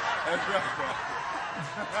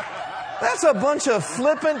 That's a bunch of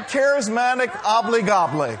flippant, charismatic,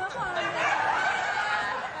 obli-gobbly.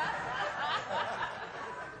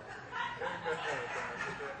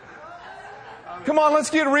 Come on, let's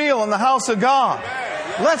get real in the house of God.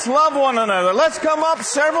 Let's love one another. Let's come up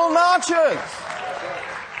several notches.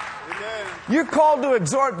 You're called to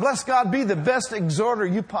exhort. Bless God, be the best exhorter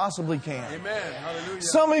you possibly can. Amen. Hallelujah.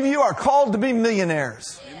 Some of you are called to be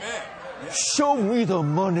millionaires. Amen. Show me the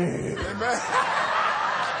money. Amen.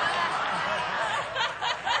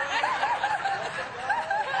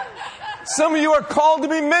 Some of you are called to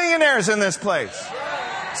be millionaires in this place.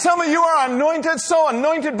 Some of you are anointed, so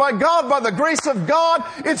anointed by God, by the grace of God.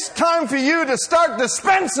 It's time for you to start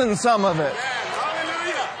dispensing some of it.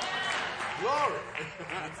 Hallelujah. Glory.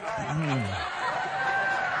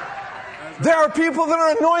 There are people that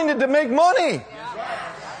are anointed to make money.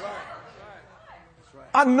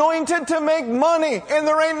 Anointed to make money. And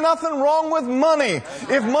there ain't nothing wrong with money.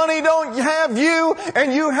 If money don't have you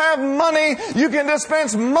and you have money, you can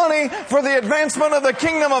dispense money for the advancement of the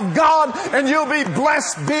kingdom of God, and you'll be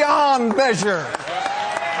blessed beyond measure.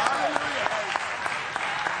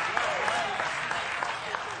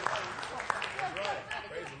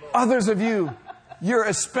 Others of you, you're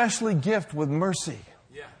especially gifted with mercy.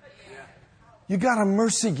 You got a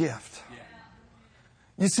mercy gift.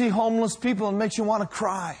 You see homeless people and it makes you want to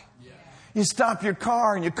cry. You stop your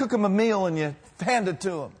car and you cook them a meal and you hand it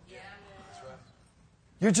to them.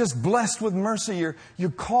 You're just blessed with mercy.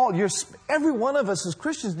 You're called. Every one of us as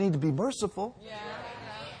Christians need to be merciful.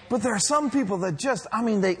 But there are some people that just,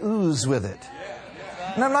 they ooze with it.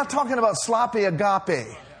 And I'm not talking about sloppy agape.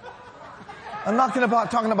 I'm not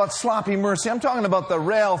talking about sloppy mercy. I'm talking about the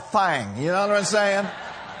real thing. You know what I'm saying?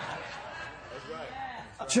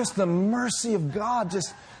 Just the mercy of God,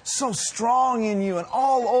 just so strong in you and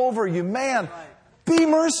all over you. Man, be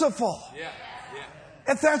merciful.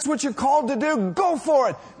 If that's what you're called to do, go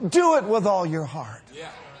for it. Do it with all your heart.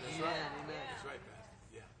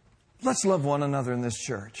 Let's love one another in this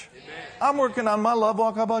church. I'm working on my love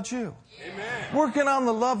walk. How about you? Working on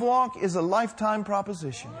the love walk is a lifetime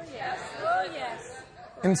proposition.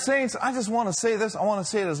 And saints, I just want to say this. I want to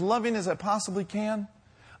say it as loving as I possibly can.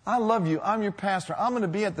 I love you. I'm your pastor. I'm going to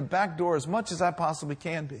be at the back door as much as I possibly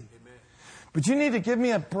can be. But you need to give me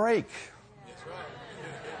a break.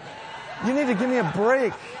 You need to give me a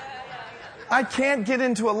break. I can't get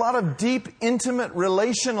into a lot of deep, intimate,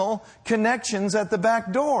 relational connections at the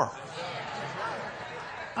back door.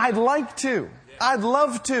 I'd like to. I'd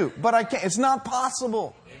love to. But I can't. It's not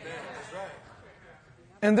possible.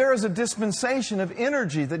 And there is a dispensation of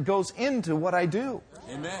energy that goes into what I do.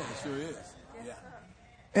 Amen. It sure is.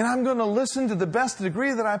 And I'm going to listen to the best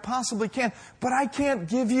degree that I possibly can. But I can't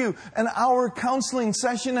give you an hour counseling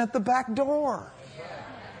session at the back door.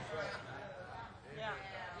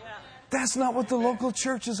 That's not what the local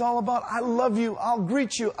church is all about. I love you. I'll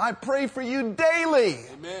greet you. I pray for you daily.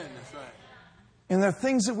 Amen. That's right. And there are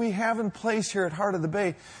things that we have in place here at Heart of the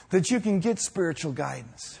Bay that you can get spiritual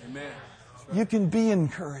guidance. Amen. You can be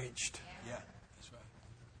encouraged.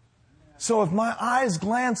 So if my eyes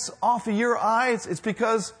glance off of your eyes, it's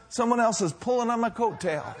because someone else is pulling on my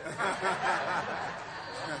coattail.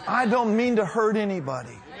 I don't mean to hurt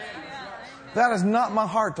anybody. That is not my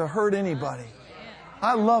heart, to hurt anybody.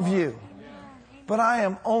 I love you. But I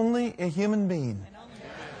am only a human being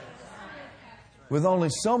with only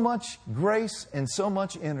so much grace and so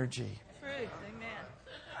much energy.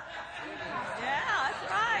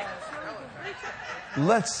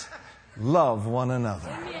 Let's love one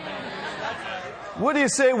another. What do you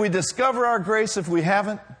say we discover our grace if we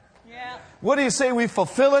haven't? What do you say we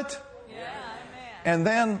fulfill it? And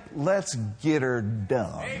then let's get her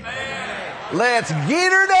done. Let's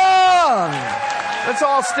get her done. Let's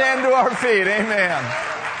all stand to our feet. Amen.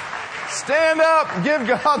 Stand up. Give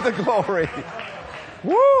God the glory.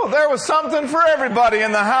 Woo! There was something for everybody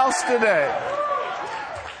in the house today.